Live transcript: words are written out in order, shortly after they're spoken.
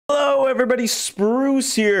everybody,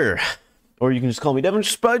 Spruce here. Or you can just call me Devin,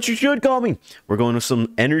 but you should call me. We're going with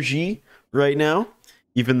some energy right now,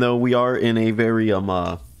 even though we are in a very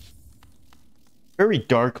very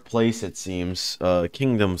dark place, it seems.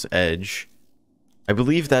 Kingdom's Edge. I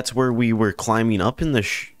believe that's where we were climbing up in the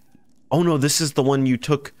oh no, this is the one you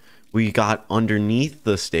took. We got underneath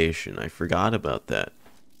the station. I forgot about that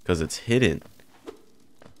because it's hidden.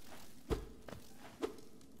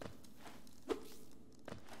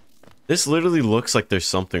 This literally looks like there's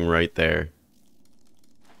something right there.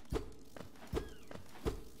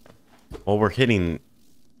 Well, we're hitting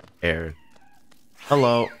air.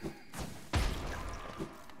 Hello.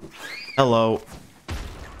 Hello.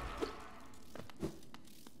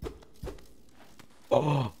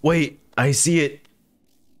 Oh, wait. I see it.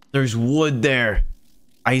 There's wood there.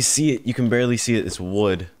 I see it. You can barely see it. It's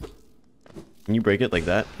wood. Can you break it like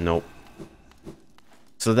that? Nope.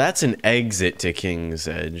 So that's an exit to King's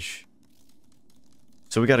Edge.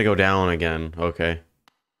 So we gotta go down again. Okay.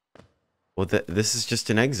 Well, this is just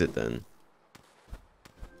an exit then.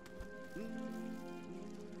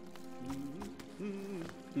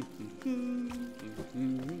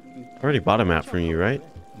 I already bought a map from you, right?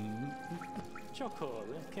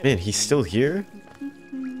 Man, he's still here?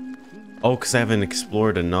 Oh, because I haven't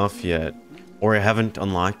explored enough yet. Or I haven't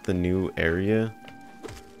unlocked the new area.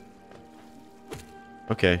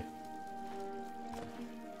 Okay.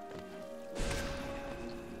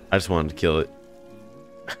 I just wanted to kill it.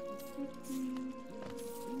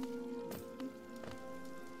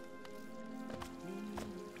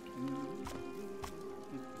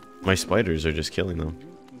 My spiders are just killing them.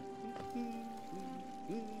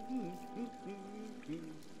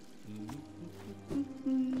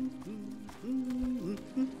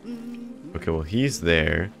 Okay, well, he's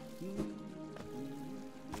there.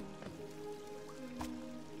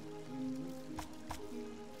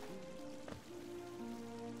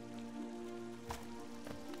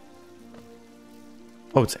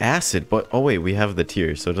 Oh, it's acid, but oh wait, we have the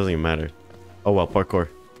tier, so it doesn't even matter. Oh well, parkour.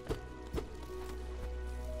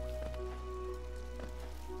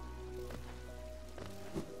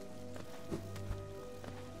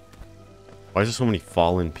 Why is there so many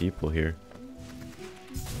fallen people here?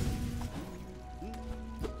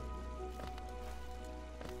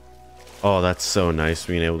 Oh, that's so nice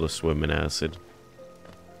being able to swim in acid.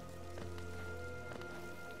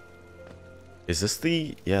 Is this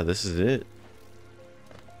the... Yeah, this is it.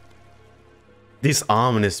 This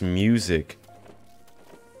ominous music.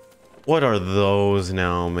 What are those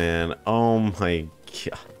now, man? Oh my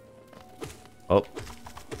god. Oh.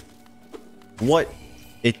 What?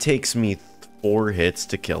 It takes me 4 hits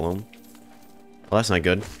to kill him. Well, that's not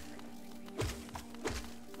good.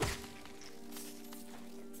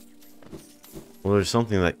 Well, there's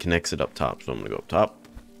something that connects it up top, so I'm gonna go up top.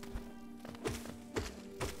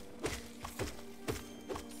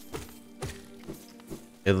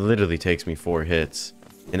 It literally takes me 4 hits.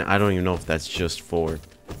 And I don't even know if that's just 4.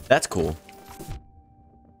 That's cool.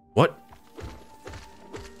 What?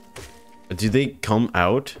 Do they come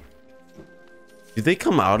out? Do they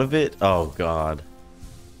come out of it? Oh, God.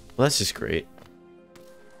 Well, that's just great.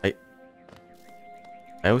 I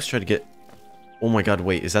always try to get... Oh, my God.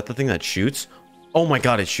 Wait, is that the thing that shoots? Oh, my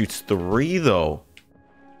God. It shoots 3, though.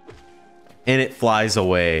 And it flies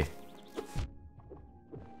away.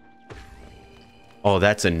 Oh,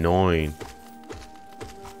 that's annoying.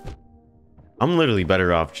 I'm literally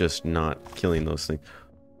better off just not killing those things.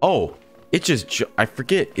 Oh, it just... I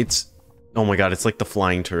forget. It's... Oh my god, it's like the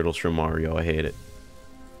flying turtles from Mario. I hate it.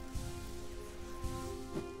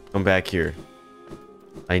 Come back here.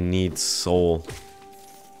 I need soul.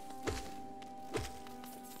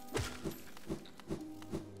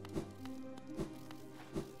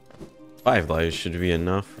 Five lives should be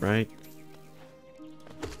enough, right?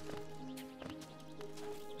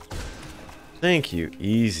 Thank you.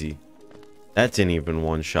 Easy. That didn't even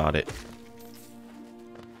one-shot it.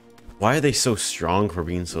 Why are they so strong for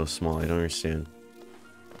being so small? I don't understand.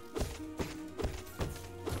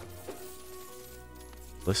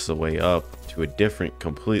 This is a way up to a different,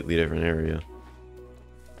 completely different area.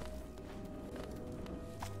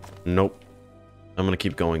 Nope. I'm gonna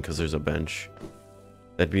keep going because there's a bench.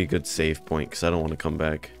 That'd be a good save point because I don't want to come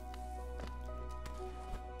back.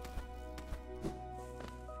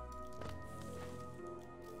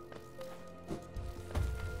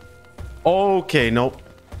 Okay, nope.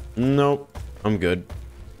 Nope. I'm good.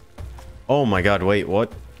 Oh my god, wait,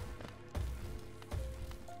 what?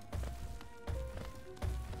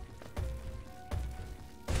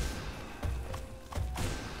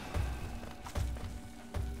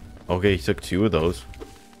 Okay, he took 2 of those.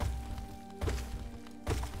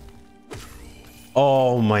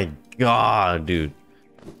 Oh my god, dude.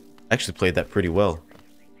 I actually played that pretty well.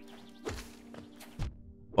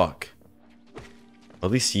 Fuck.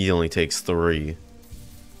 At least he only takes 3.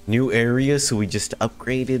 New area, so we just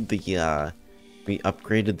upgraded the, we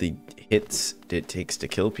upgraded the hits it takes to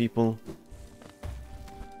kill people.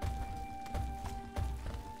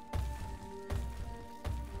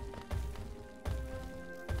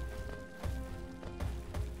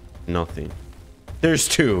 Nothing. There's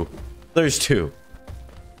 2. There's 2.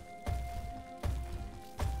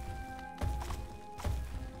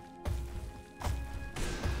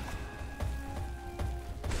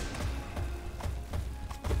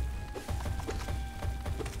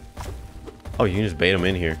 Oh, you can just bait him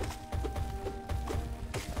in here.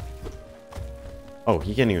 Oh,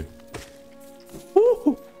 he can't even.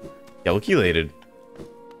 Woo! Calculated.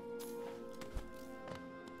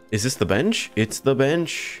 Is this the bench? It's the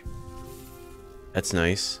bench. That's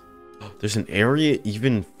nice. There's an area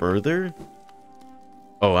even further?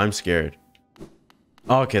 Oh, I'm scared.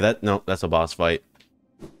 Oh, okay, no, that's a boss fight.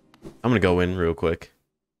 I'm gonna go in real quick.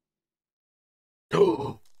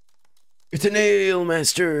 Oh, it's a nail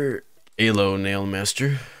master. Hello, nail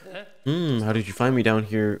master. How did you find me down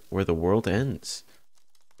here where the world ends?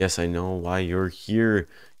 Yes, I know why you're here.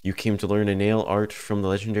 You came to learn a nail art from the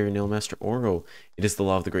legendary nail master Oro. It is the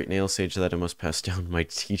law of the great nail sage that I must pass down my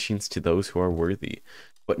teachings to those who are worthy.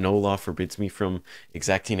 But no law forbids me from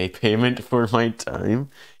exacting a payment for my time.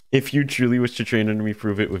 If you truly wish to train under me,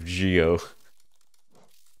 prove it with Geo.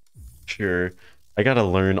 Sure. I gotta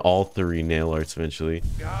learn all 3 nail arts eventually.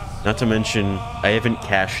 Not to mention, I haven't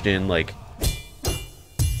cashed in, like,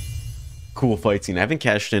 cool fight scene. I haven't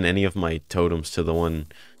cashed in any of my totems to the one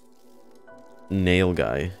nail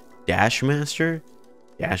guy. Dash master?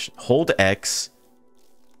 Hold X.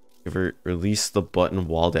 Release the button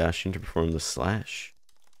while dashing to perform the slash.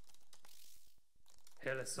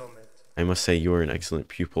 I must say you are an excellent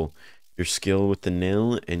pupil. Your skill with the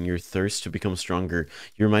nail and your thirst to become stronger.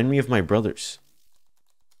 You remind me of my brothers.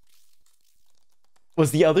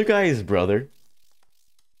 Was the other guy his brother?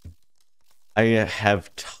 I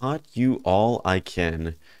have taught you all I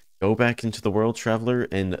can. Go back into the world, traveler,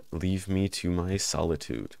 and leave me to my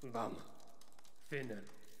solitude.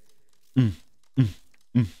 I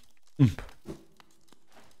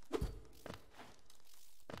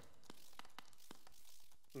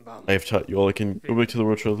have taught you all I can. Go back to the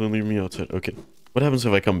world, traveler, and leave me outside. Okay. What happens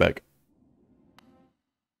if I come back?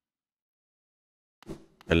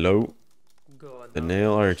 Hello? The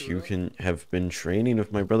nail art, you can have been training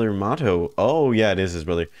with my brother Mato. Oh, yeah, it is his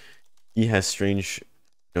brother. He has strange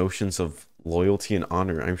notions of loyalty and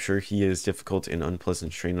honor. I'm sure he is difficult and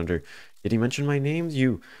unpleasant to train under. Did he mention my name?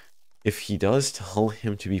 If he does, tell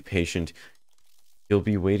him to be patient. He'll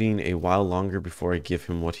be waiting a while longer before I give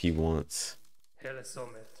him what he wants.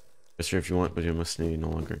 Mister, if you want, but you must stay no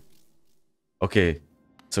longer. Okay,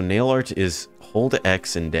 so nail art is hold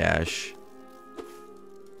X and dash.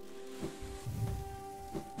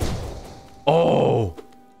 Oh!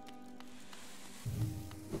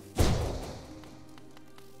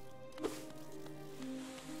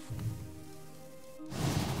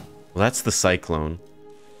 Well, that's the cyclone.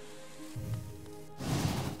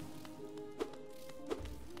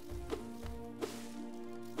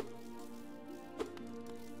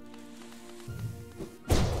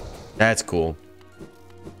 That's cool.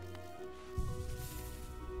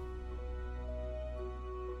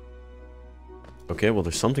 Okay, well,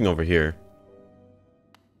 there's something over here.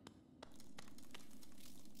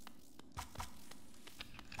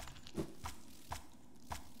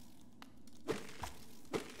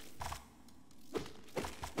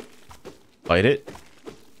 Fight it.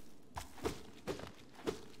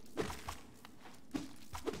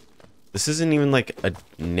 This isn't even like a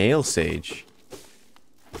nail sage.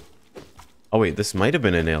 Oh wait, this might have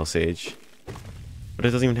been a nail sage. But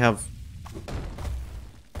it doesn't even have...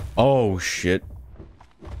 Oh shit.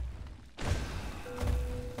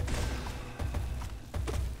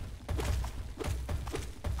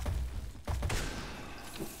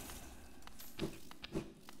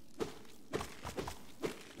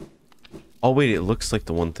 Oh wait, it looks like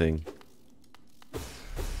the one thing.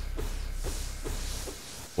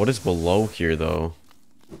 What is below here though?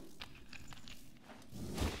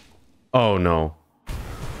 Oh no.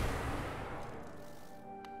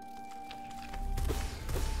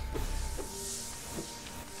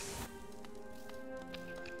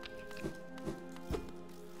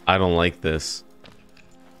 I don't like this.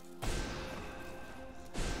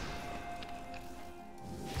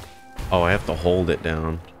 Oh, I have to hold it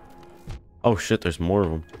down. Oh shit, there's more of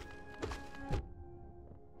them.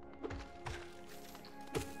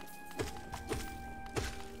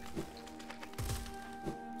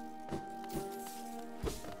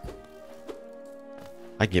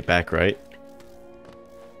 I can get back, right?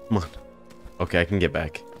 Come on. Okay, I can get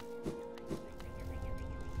back.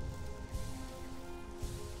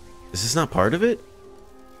 Is this not part of it?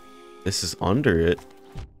 This is under it.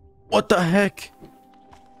 What the heck?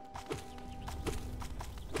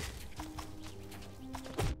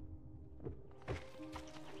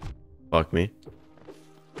 Fuck me.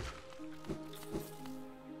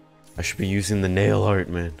 I should be using the nail art,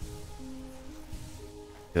 man.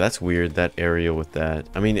 Yeah, that's weird, that area with that.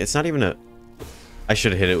 I mean, it's not even a... I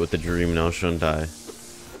should have hit it with the dream now, shouldn't I?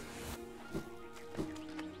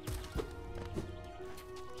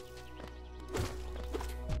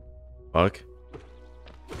 Fuck.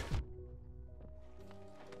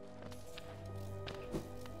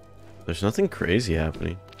 There's nothing crazy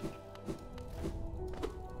happening.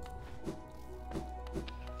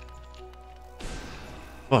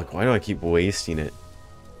 Fuck, why do I keep wasting it?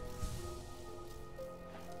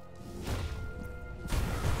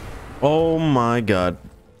 Oh my god.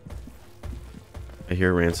 I hear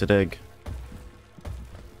a rancid egg.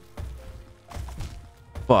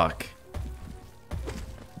 Fuck.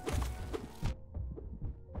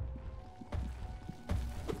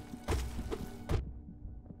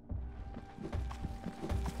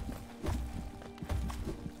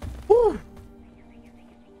 Woo!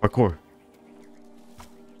 Parkour.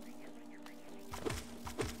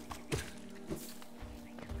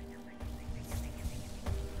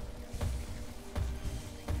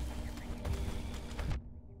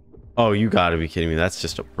 Oh, you gotta be kidding me. That's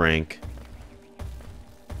just a prank.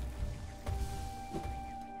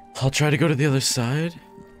 I'll try to go to the other side.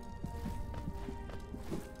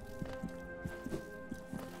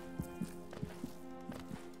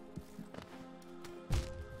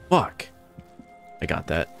 Fuck. I got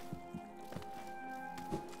that.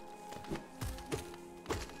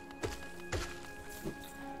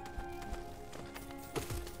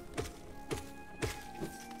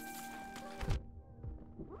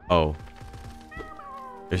 Oh.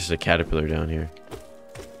 There's just a caterpillar down here.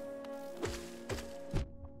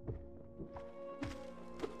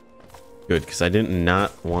 Good, because I did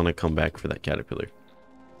not want to come back for that caterpillar.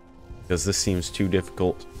 Because this seems too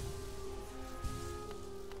difficult.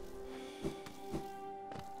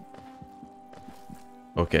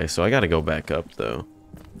 Okay, so I gotta go back up, though.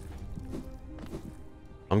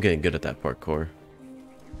 I'm getting good at that parkour.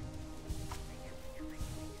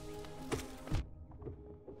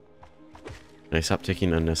 Can I stop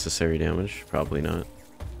taking unnecessary damage? Probably not.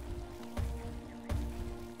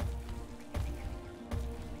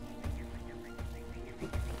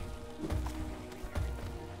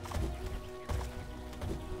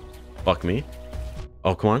 Fuck me.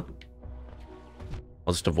 Oh, come on.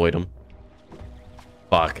 I'll just avoid him.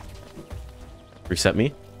 Fuck. Reset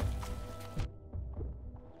me.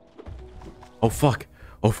 Oh, fuck.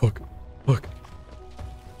 Oh, fuck. Fuck.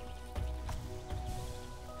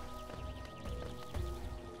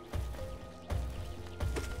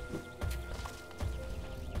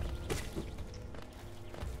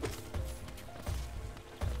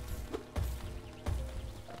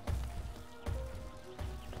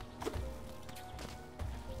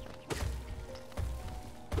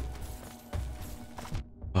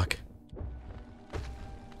 Fuck.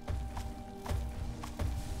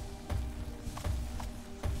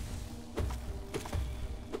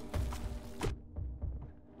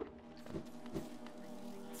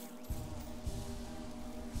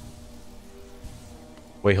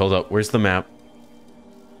 Wait, hold up. Where's the map?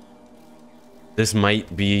 This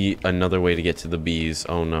might be another way to get to the bees.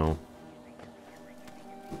 Oh no.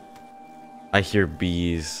 I hear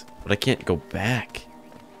bees, but I can't go back.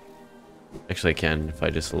 Actually, I can if I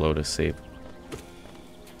just load a save.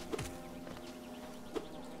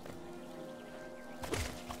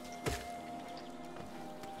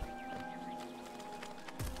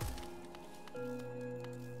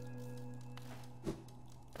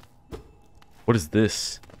 What is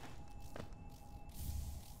this?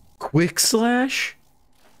 Quick slash?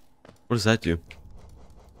 What does that do?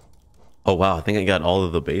 Oh wow, I think I got all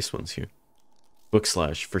of the base ones here. Quick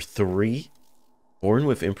slash for 3. Born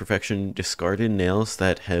with imperfection, discarded nails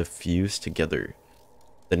that have fused together.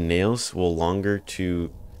 The nails still long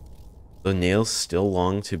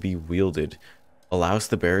to be wielded. Allows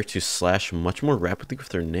the bearer to slash much more rapidly with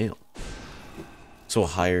their nail. So a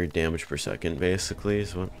higher damage per second, basically,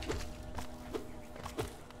 is what.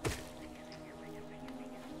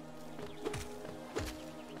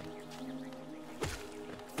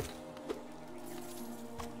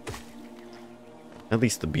 At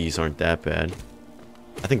least the bees aren't that bad.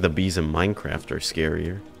 I think the bees in Minecraft are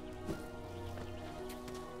scarier.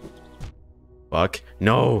 Fuck.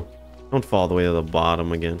 No! Don't fall all the way to the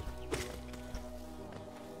bottom again.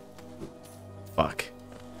 Fuck.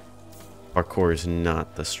 Parkour is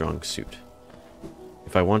not the strong suit.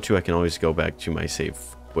 If I want to, I can always go back to my save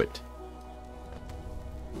quit.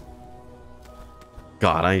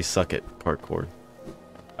 God, I suck at parkour.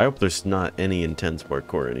 I hope there's not any intense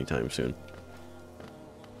parkour anytime soon.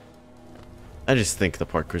 I just think the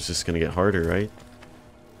parkour's just gonna get harder, right?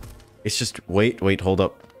 It's just... Wait, hold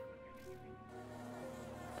up.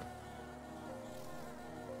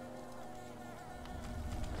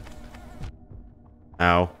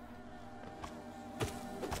 Ow.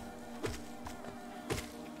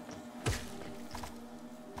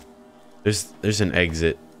 There's an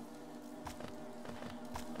exit.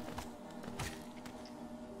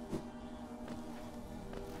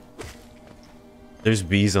 There's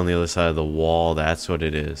bees on the other side of the wall, that's what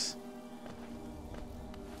it is.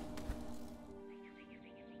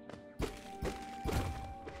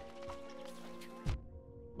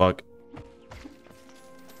 Fuck.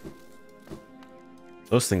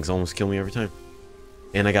 Those things almost kill me every time.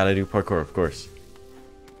 And I gotta do parkour, of course.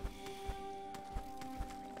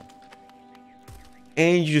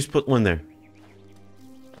 And you just put one there.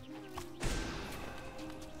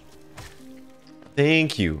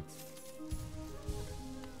 Thank you.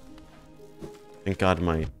 Thank God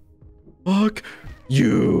my... Fuck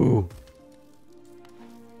you!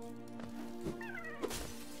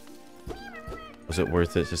 Was it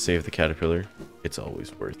worth it to save the caterpillar? It's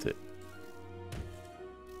always worth it.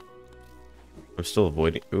 I'm still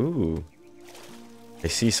avoiding... Ooh. I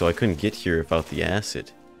see, so I couldn't get here without the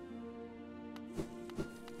acid.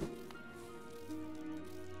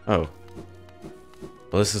 Oh.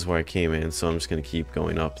 Well, this is where I came in, so I'm just gonna keep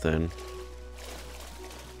going up then.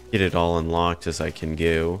 Get it all unlocked as I can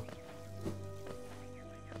go.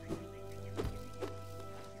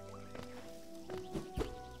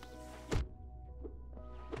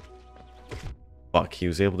 Fuck, he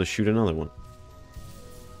was able to shoot another one.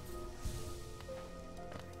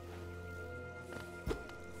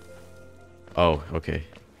 Oh, okay.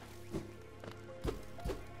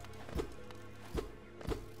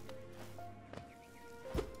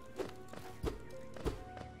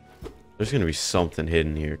 There's gonna be something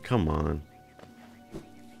hidden here. Come on.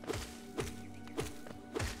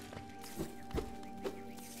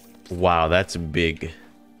 Wow, that's big.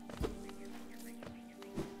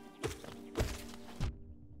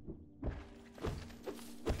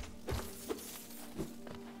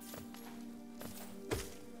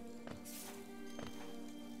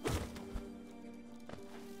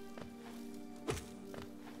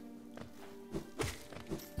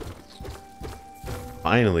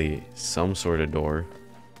 Finally, some sort of door.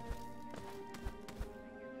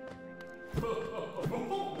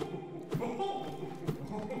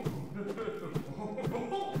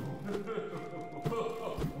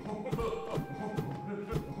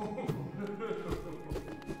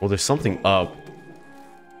 Well, there's something up.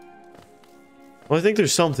 Well, I think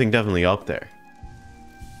there's something definitely up there.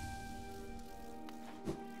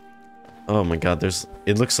 Oh my god,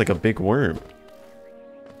 it looks like a big worm.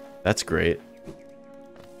 That's great.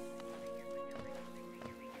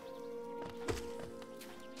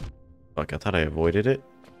 Fuck, I thought I avoided it.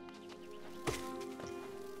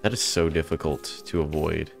 That is so difficult to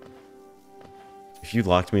avoid. If you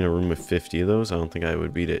locked me in a room with 50 of those, I don't think I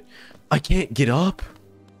would beat it. I can't get up?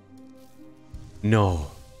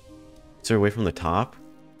 No. Is there a way from the top?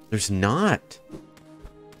 There's not.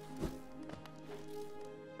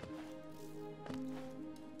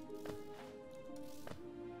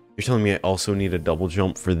 You're telling me I also need a double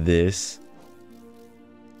jump for this?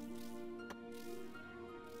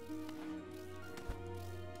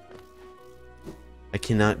 I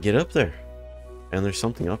cannot get up there. And there's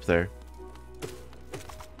something up there.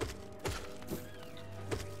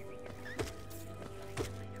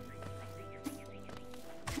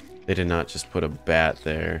 They did not just put a bat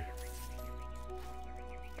there.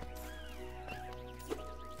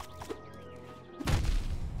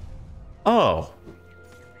 Oh.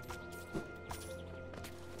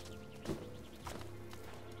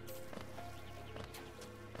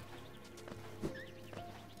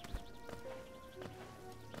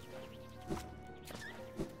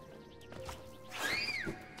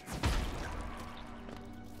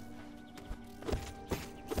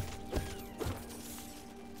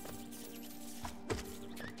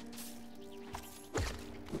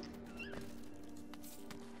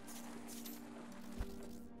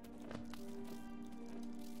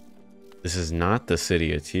 This is not the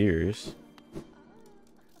City of Tears.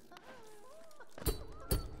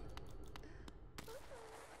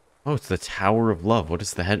 Oh, it's the Tower of Love. What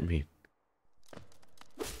does that mean?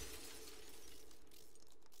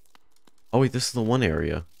 Oh wait, this is the one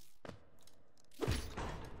area.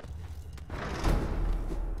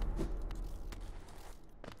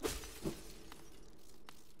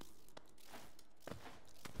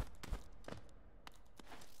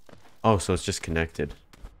 Oh, so it's just connected.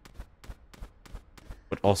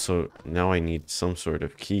 But also, now I need some sort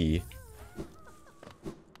of key.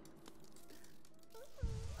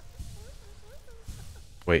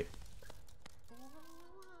 Wait.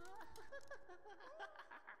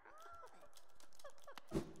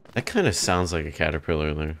 That kind of sounds like a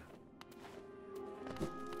caterpillar there.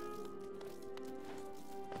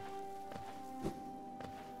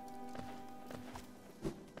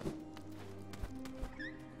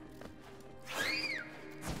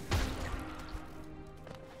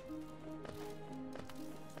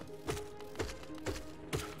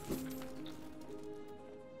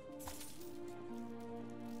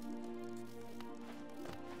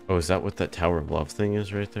 Oh, is that what that Tower of Love thing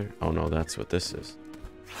is right there? Oh no, that's what this is.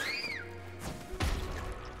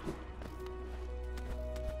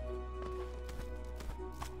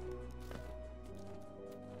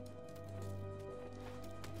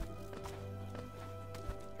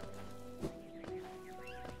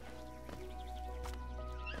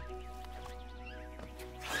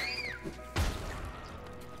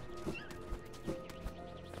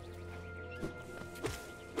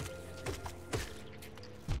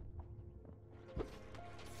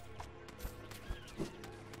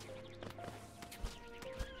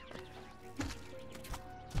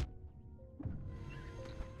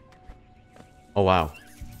 Oh wow.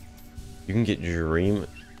 You can get dream.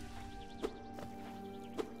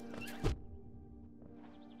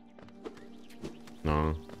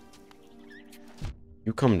 No.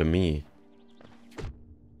 You come to me.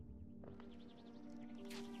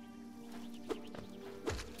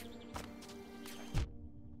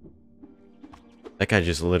 That guy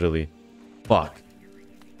just literally... Fuck.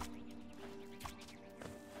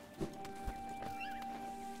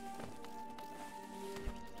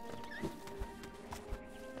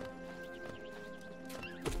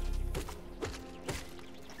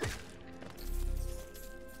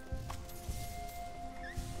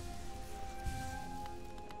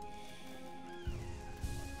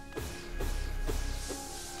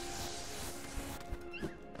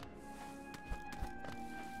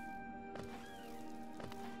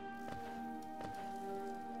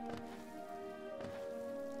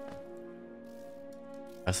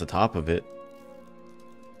 That's the top of it.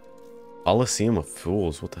 Coliseum of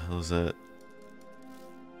Fools. What the hell is that?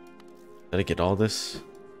 Did I get all this?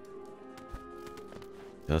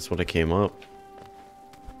 Yeah, that's what I came up.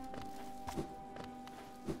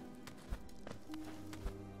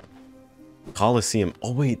 Coliseum.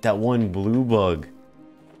 Oh wait, that one blue bug.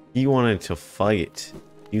 He wanted to fight.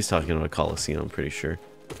 He was talking about Coliseum, I'm pretty sure.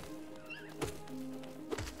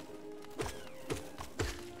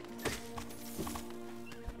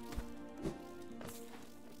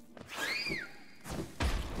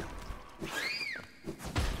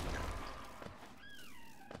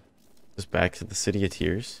 Back to the City of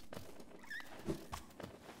Tears.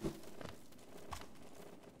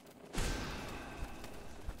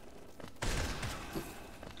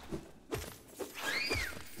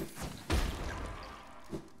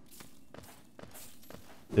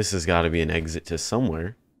 This has got to be an exit to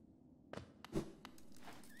somewhere.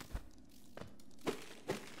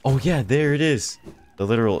 Oh yeah, there it is. The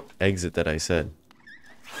literal exit that I said.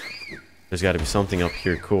 There's got to be something up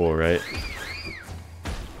here cool, right?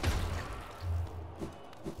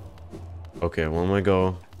 Okay, well, I'm gonna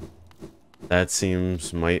go. That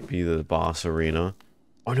seems might be the boss arena.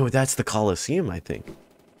 Oh no, that's the Coliseum, I think.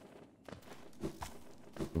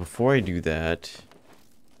 Before I do that...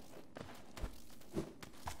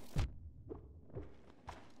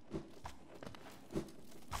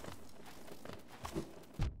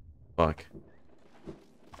 Fuck.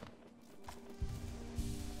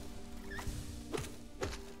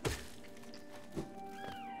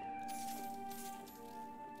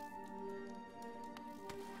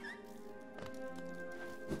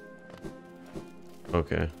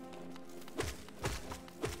 Okay.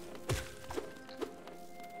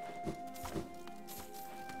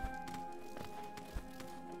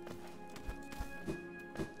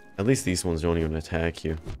 At least these ones don't even attack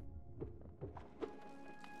you.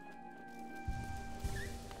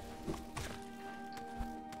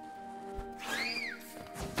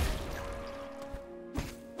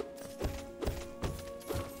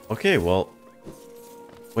 Okay, well,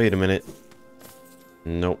 wait a minute.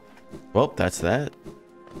 Nope. Well, that's that.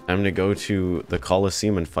 Time to go to the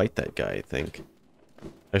Coliseum and fight that guy, I think.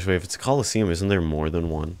 Actually, if it's a Coliseum, isn't there more than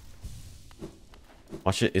one?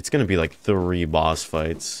 Watch it. It's gonna be like 3 boss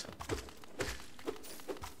fights.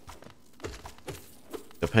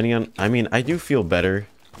 Depending on... I mean, I do feel better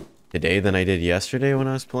today than I did yesterday when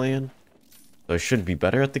I was playing. So I should be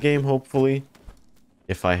better at the game, hopefully.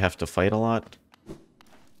 If I have to fight a lot.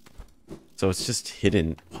 So it's just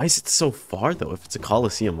hidden. Why is it so far, though? If it's a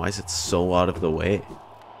Coliseum, why is it so out of the way?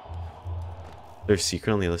 There's a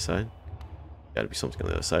secret on the other side? Gotta be something on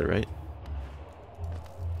the other side, right?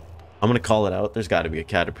 I'm gonna call it out. There's gotta be a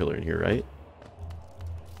caterpillar in here, right?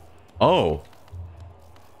 Oh!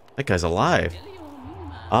 That guy's alive.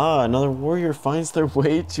 Ah, another warrior finds their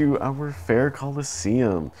way to our fair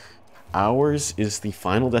Coliseum. Ours is the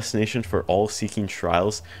final destination for all seeking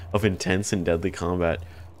trials of intense and deadly combat.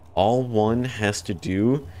 All one has to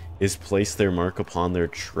do is place their mark upon their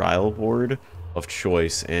trial board of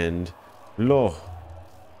choice, and lo,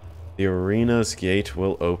 the arena's gate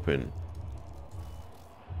will open.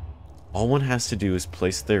 All one has to do is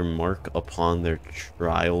place their mark upon their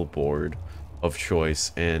trial board of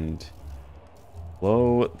choice, and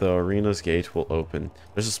lo, the arena's gate will open.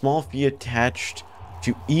 There's a small fee attached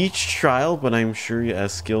to each trial, but I'm sure you,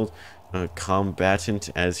 as skilled combatant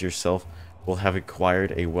as yourself, will have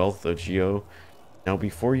acquired a wealth of geo. Now,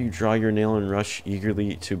 before you draw your nail and rush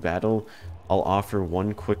eagerly to battle, I'll offer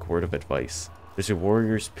one quick word of advice. There's a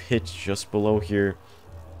warrior's pit just below here,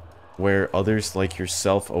 where others like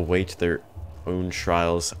yourself await their own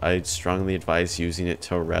trials. I'd strongly advise using it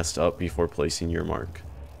to rest up before placing your mark.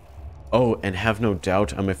 Oh, and have no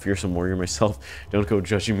doubt, I'm a fearsome warrior myself. Don't go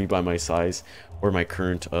judging me by my size or my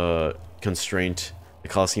current constraint. The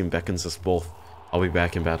Colosseum beckons us both. I'll be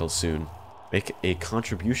back in battle soon. Make a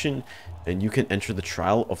contribution, and you can enter the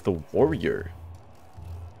trial of the warrior.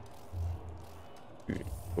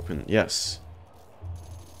 Open, yes.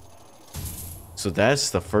 So that's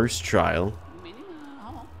the first trial.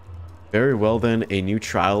 Very well then, a new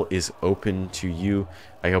trial is open to you.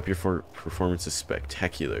 I hope your performance is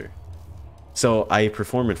spectacular. So I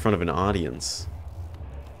perform in front of an audience.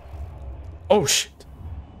 Oh shit!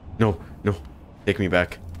 No, no. Take me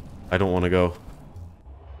back. I don't want to go.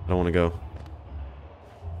 I don't want to go.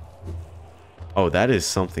 Oh, that is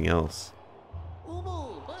something else.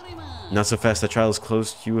 Not so fast. That trial is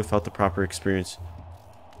closed to you without the proper experience.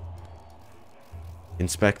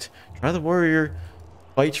 Inspect. Try the warrior.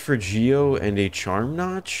 Fight for Geo and a charm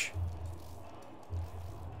notch.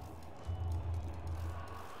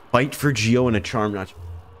 Fight for Geo and a charm notch.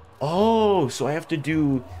 Oh, so I have to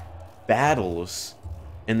do battles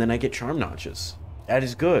and then I get charm notches. That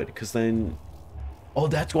is good, because then... Oh,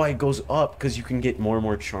 that's why it goes up, because you can get more and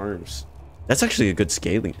more charms. That's actually a good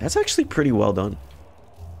scaling. That's actually pretty well done.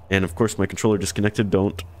 And of course, my controller disconnected.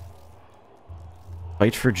 Don't.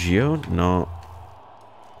 Fight for Geo? No.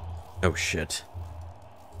 Oh, shit.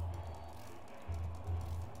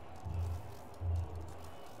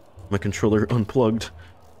 My controller unplugged.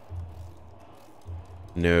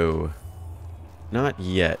 No. Not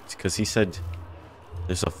yet, because he said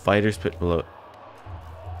there's a fighter's pit below.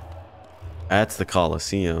 That's the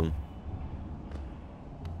Coliseum.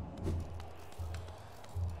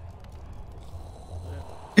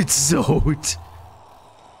 It's Zote.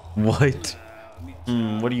 What?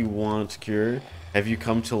 What do you want, Cure? Have you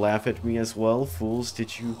come to laugh at me as well, fools?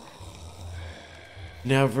 Did you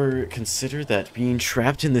never consider that being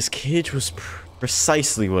trapped in this cage was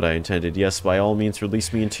precisely what I intended? Yes, by all means,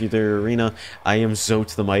 release me into their arena. I am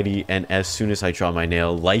Zote the Mighty, and as soon as I draw my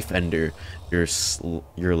nail, Life Ender,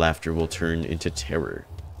 your laughter will turn into terror.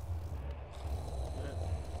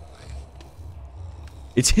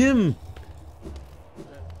 It's him!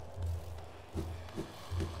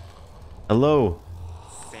 Hello.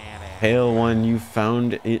 Pale one, you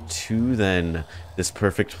found it too then. This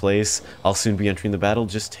perfect place. I'll soon be entering the battle,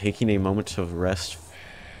 just taking a moment to rest.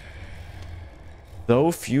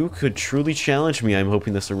 Though few could truly challenge me, I'm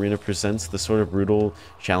hoping this arena presents the sort of brutal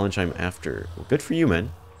challenge I'm after. Well, good for you,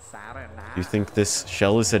 man. You think this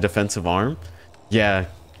shell is a defensive arm? Yeah.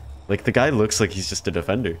 Like, the guy looks like he's just a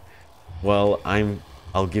defender. Well,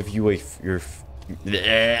 I'll give you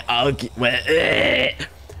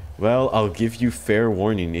I'll give you fair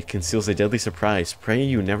warning. It conceals a deadly surprise. Pray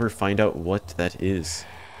you never find out what that is.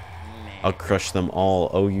 I'll crush them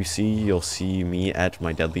all. Oh, you see, you'll see me at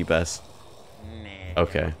my deadly best.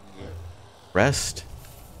 Okay. Rest.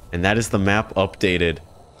 And that is the map updated.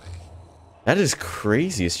 That is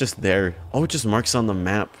crazy. It's just there. Oh, it just marks on the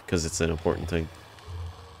map because it's an important thing.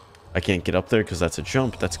 I can't get up there because that's a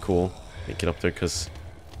jump. That's cool. Can't get up there because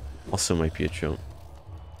also might be a jump.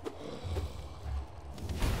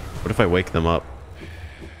 What if I wake them up?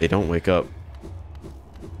 They don't wake up.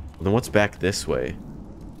 Well, then what's back this way?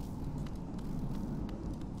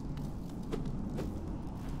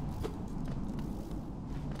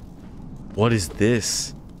 What is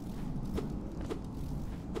this?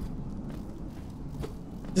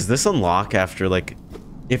 Does this unlock after, like,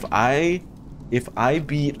 if I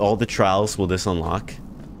beat all the trials, will this unlock?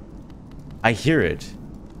 I hear it.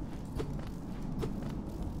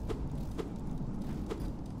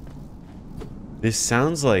 This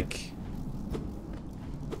sounds like...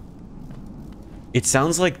 It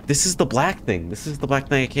sounds like this is the black thing. This is the black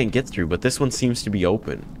thing I can't get through, but this one seems to be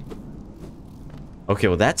open. Okay,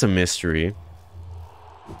 well, that's a mystery.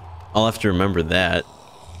 I'll have to remember that.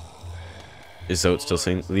 Is Zote still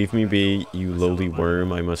saying, "Leave me be, you lowly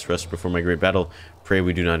worm. I must rest before my great battle. Pray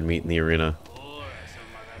we do not meet in the arena."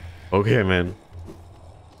 Okay, man.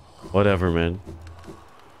 Whatever, man.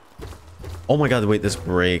 Oh my god, wait, this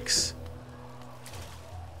breaks.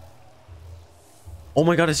 Oh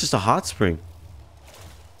my god, it's just a hot spring.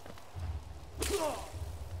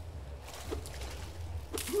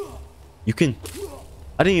 You can...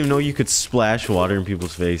 I didn't even know you could splash water in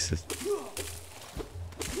people's faces.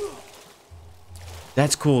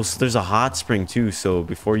 That's cool. So there's a hot spring too, so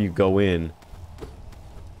before you go in...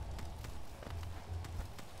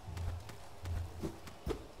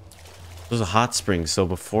 There's a hot spring, so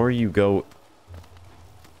before you go...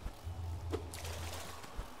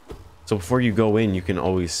 So before you go in, you can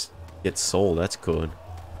always get soul. That's cool.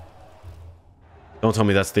 Don't tell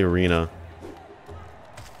me that's the arena.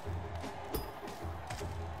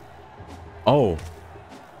 Oh.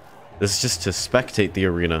 This is just to spectate the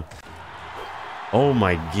arena. Oh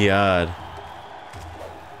my god.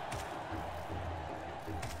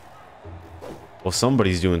 Well,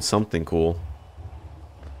 somebody's doing something cool.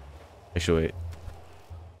 Actually, wait.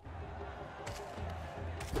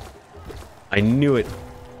 I knew it.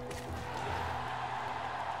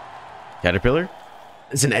 Caterpillar?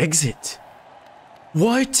 It's an exit.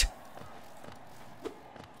 What?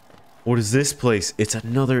 What is this place? It's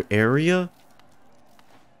another area?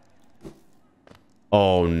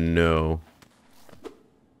 Oh no.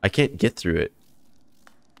 I can't get through it.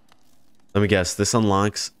 Let me guess. This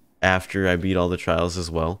unlocks after I beat all the trials as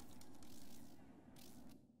well.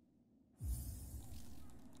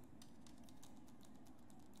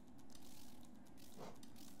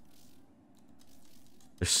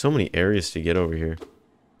 There's so many areas to get over here.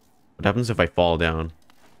 What happens if I fall down?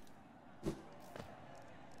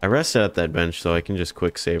 I rested at that bench, so I can just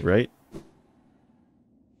quick save, right?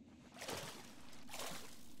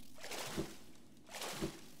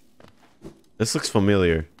 This looks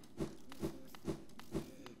familiar.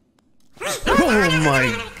 Oh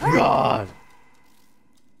my god!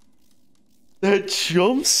 That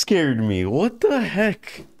jump scared me. What the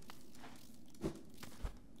heck?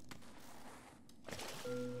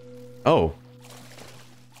 Oh.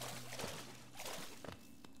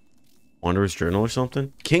 Wanderer's Journal or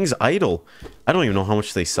something? King's Idol. I don't even know how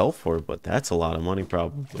much they sell for, but that's a lot of money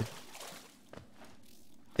probably.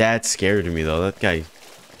 That scared me though. That guy.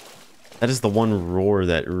 That is the one roar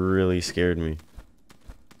that really scared me.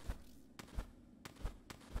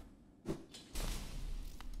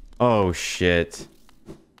 Oh shit.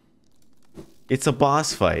 It's a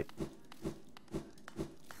boss fight.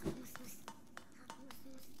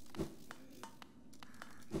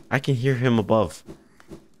 I can hear him above.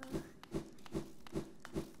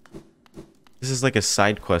 This is like a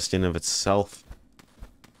side quest in of itself.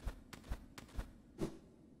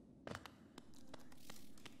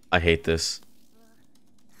 I hate this.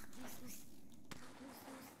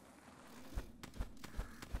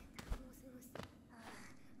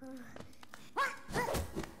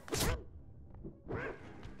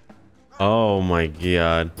 Oh my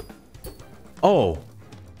god. Oh.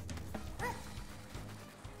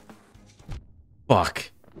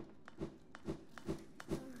 Fuck.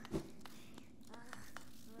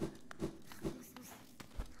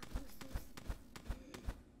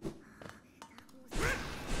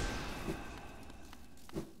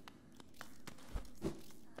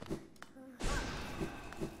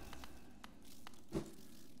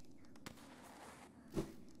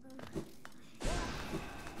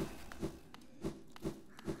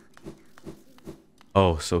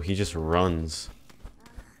 Oh, so he just runs.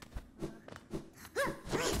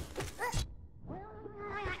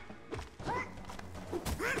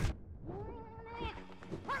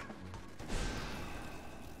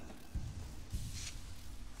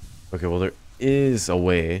 Okay, well there is a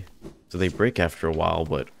way. So they break after a while,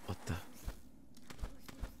 but what the...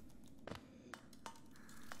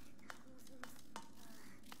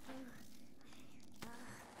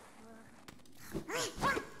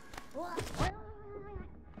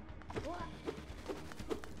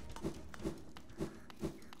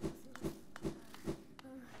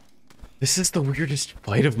 This is the weirdest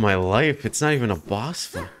fight of my life. It's not even a boss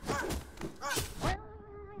fight.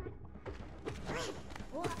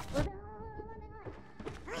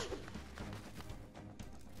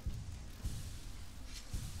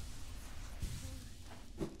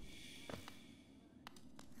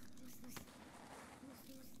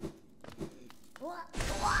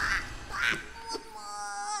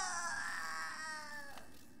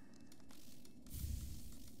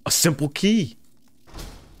 A simple key.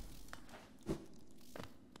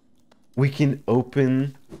 We can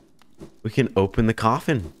open the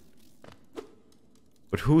coffin.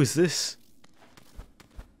 But who is this?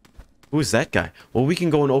 Who is that guy? Well, we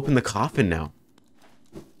can go and open the coffin now.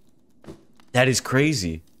 That is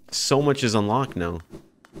crazy. So much is unlocked now.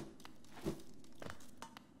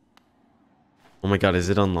 Oh my god, is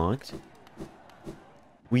it unlocked?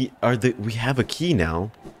 We have a key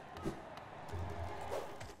now.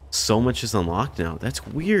 So much is unlocked now. That's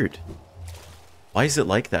weird. Why is it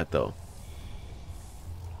like that though?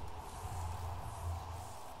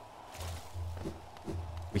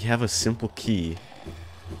 We have a simple key.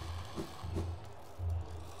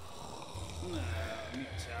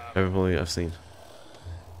 Everybody I've seen.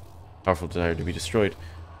 Powerful desire to be destroyed.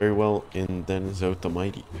 Very well, and then is out the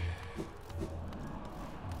mighty.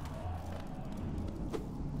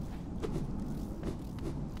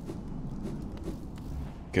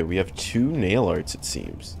 Okay, we have 2 nail arts, it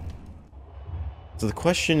seems. So the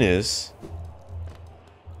question is,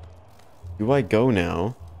 do I go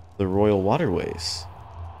now the royal waterways?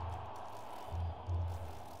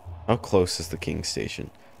 How close is the king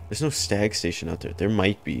station? There's no stag station out there. There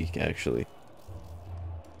might be, actually.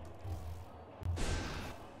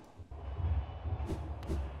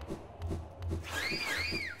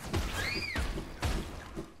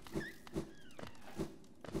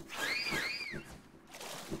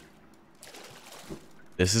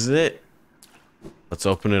 This is it. Let's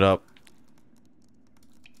open it up.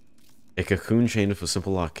 A cocoon chain with a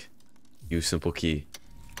simple lock. Use simple key.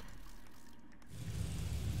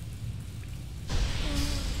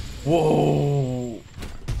 Whoa!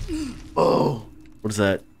 Oh! What is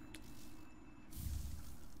that?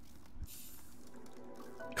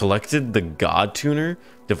 Collected the God Tuner?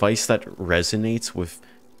 Device that resonates with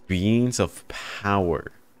beings of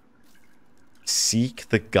power. Seek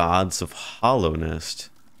the gods of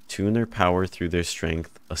hollowness. Tune their power through their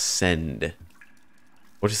strength. Ascend.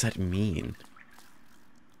 What does that mean?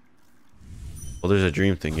 Well, there's a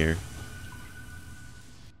dream thing here.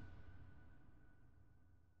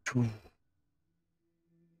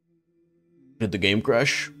 Did the game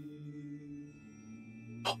crash?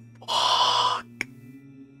 Oh, fuck.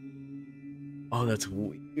 Oh, that's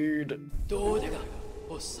weird.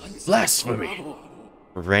 Blasphemy.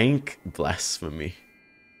 Rank blasphemy.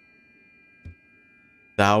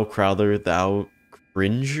 Thou Crowther, thou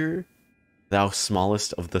cringer, thou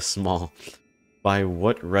smallest of the small. By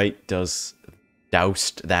what right dost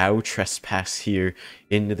thou trespass here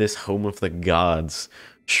into this home of the gods?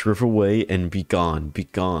 Shrivel away and be gone, be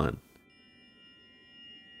gone.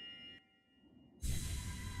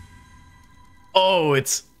 Oh,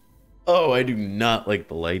 oh, I do not like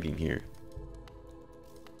the lighting here.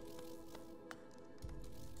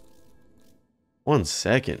 1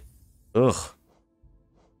 second. Ugh.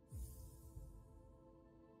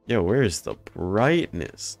 Yo, where's the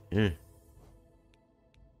brightness? Yeah.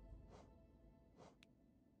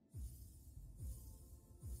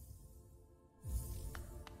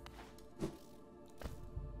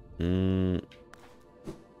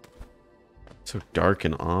 So dark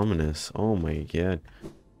and ominous. Oh my god.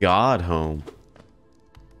 God home.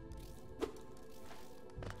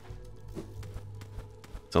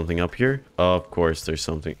 Something up here? Oh, of course there's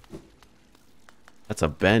something. That's a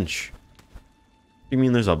bench. What do you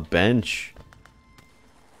mean there's a bench?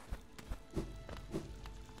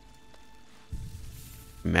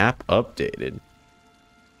 Map updated.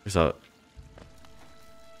 There's a...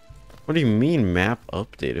 What do you mean map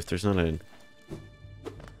update if there's not a...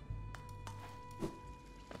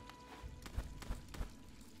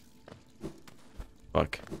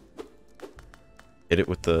 Fuck. Hit it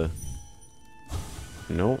with the...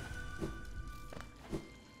 Nope.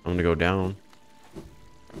 I'm gonna go down.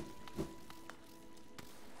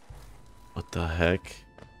 What the heck?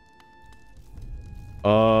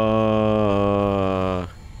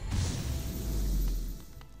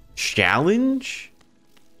 Challenge?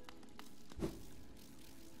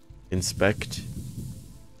 Inspect.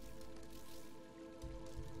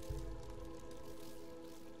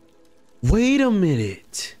 Wait a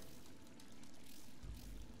minute.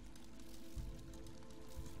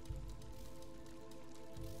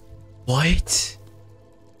 What?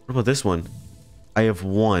 What about this one? I have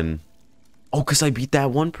one. Oh, because I beat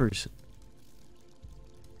that one person.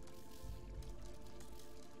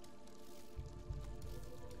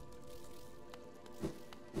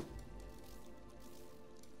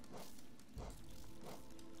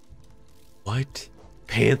 What?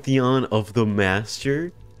 Pantheon of the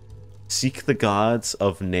Master? Seek the gods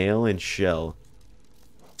of Nail and Shell.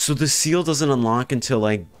 So the seal doesn't unlock until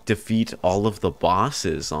I defeat all of the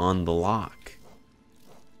bosses on the lock.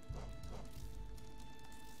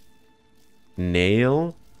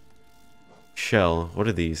 Nail? Shell. What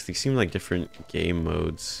are these? These seem like different game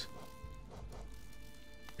modes.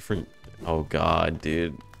 Different... Oh god,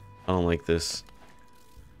 dude. I don't like this.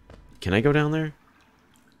 Can I go down there?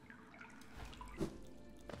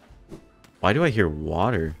 Why do I hear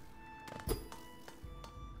water?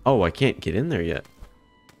 Oh, I can't get in there yet.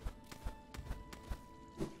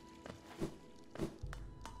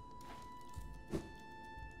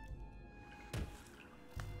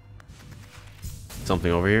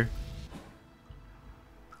 Something over here?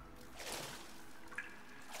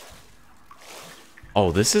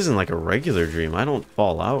 Oh, this isn't like a regular dream. I don't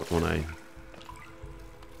fall out when I...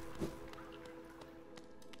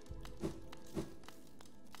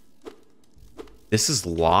 This is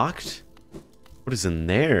locked? What is in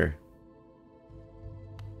there?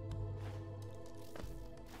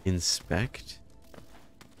 Inspect?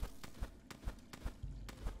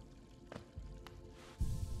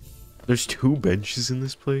 There's 2 benches in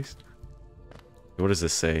this place? What does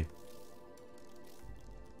this say?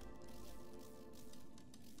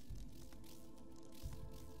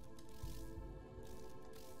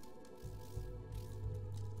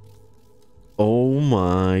 Oh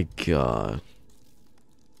my god.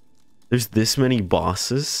 There's this many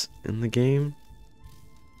bosses in the game?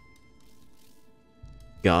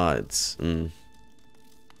 Gods.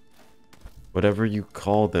 Whatever you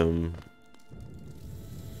call them.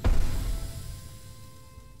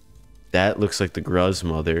 That looks like the Gruz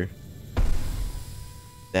Mother.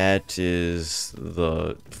 That is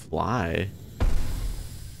the Fly.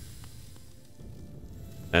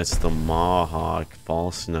 That's the Mawhawk,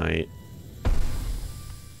 False Knight.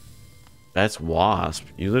 That's Wasp.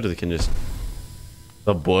 You literally can just...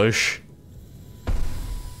 The Bush.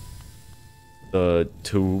 The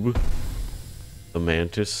Tube. The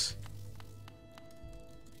Mantis.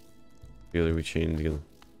 Together we chain together.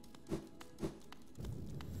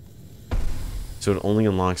 So it only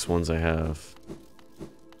unlocks ones I have.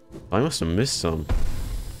 I must have missed some.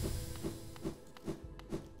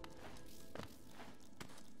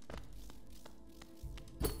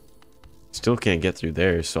 Still can't get through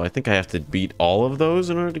there, so I think I have to beat all of those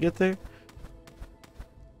in order to get there.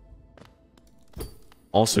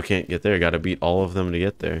 Also can't get there, gotta beat all of them to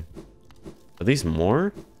get there. Are these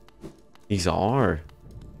more? These are.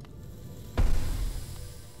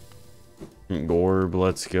 Gorb,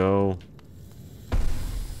 let's go.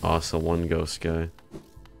 Awesome, one ghost guy.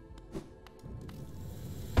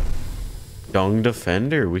 Dung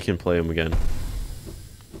Defender, we can play him again.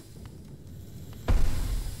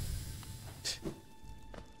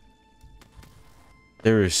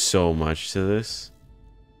 There is so much to this.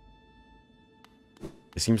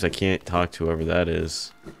 It seems I can't talk to whoever that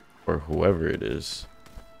is. Or whoever it is.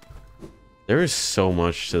 There is so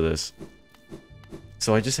much to this.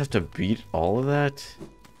 So I just have to beat all of that?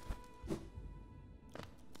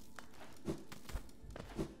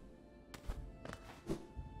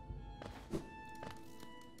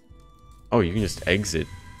 Oh, you can just exit.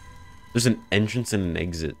 There's an entrance and an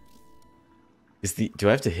exit. Do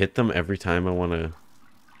I have to hit them every time I want to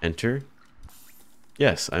enter?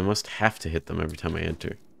 Yes, I must have to hit them every time I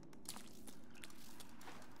enter.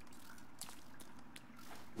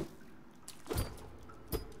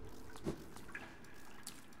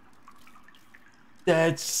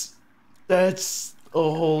 That's a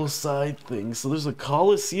whole side thing. So there's a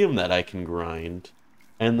Coliseum that I can grind.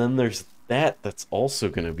 And then there's that's also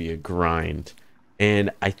going to be a grind.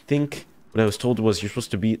 And I think what I was told was you're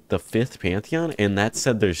supposed to beat the 5th Pantheon, and that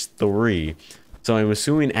said there's 3. So I'm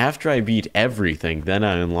assuming after I beat everything, then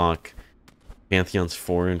I unlock Pantheons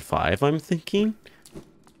 4 and 5, I'm thinking.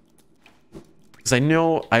 Because I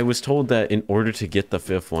know I was told that in order to get the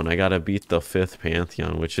 5th one, I gotta beat the 5th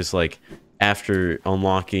Pantheon, which is like after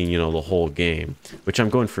unlocking, you know, the whole game. Which I'm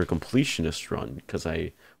going for a completionist run, because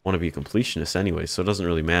I want to be a completionist anyway, so it doesn't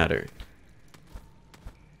really matter.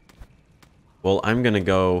 Well, I'm gonna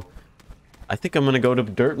go... I think I'm gonna go to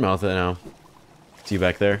Dirtmouth now. See you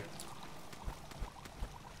back there.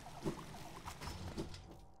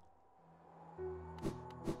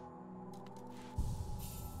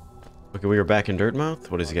 Okay, we are back in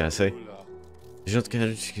Dirtmouth. What does he gotta say?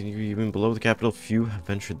 Even below the capital, few have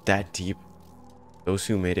ventured that deep. Those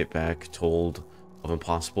who made it back told of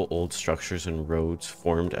impossible old structures and roads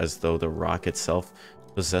formed as though the rock itself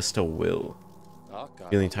possessed a will.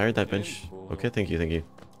 Feeling tired? That bench? Okay, thank you, thank you.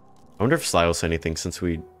 I wonder if Sly will say anything since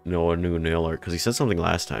we know a new nail art, because he said something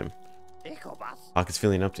last time. Pocket's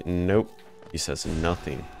feeling up to... Nope. He says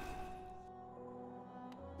nothing.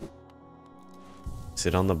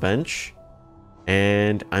 Sit on the bench.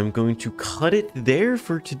 And I'm going to cut it there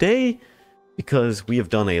for today, because we have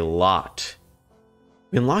done a lot.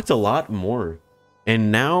 We unlocked a lot more.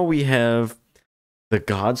 And now we have the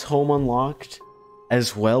God's Home unlocked,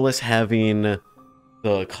 as well as having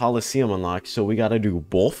the Colosseum unlocked. So we got to do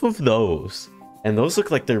both of those. And those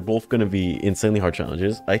look like they're both going to be insanely hard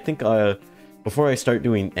challenges. I think before I start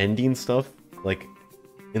doing ending stuff, like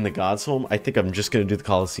in the God's Home, I think I'm just going to do the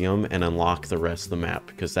Colosseum and unlock the rest of the map,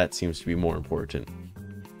 because that seems to be more important.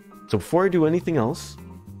 So before I do anything else,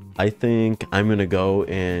 I think I'm going to go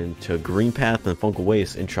into Green Path and Funkle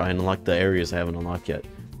Waste and try and unlock the areas I haven't unlocked yet.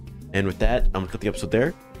 And with that, I'm going to cut the episode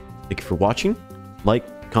there. Thank you for watching.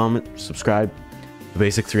 Like, comment, subscribe. The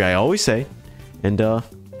basic 3 I always say. And have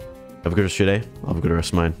a good rest of your day. I'll have a good rest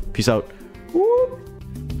of mine. Peace out.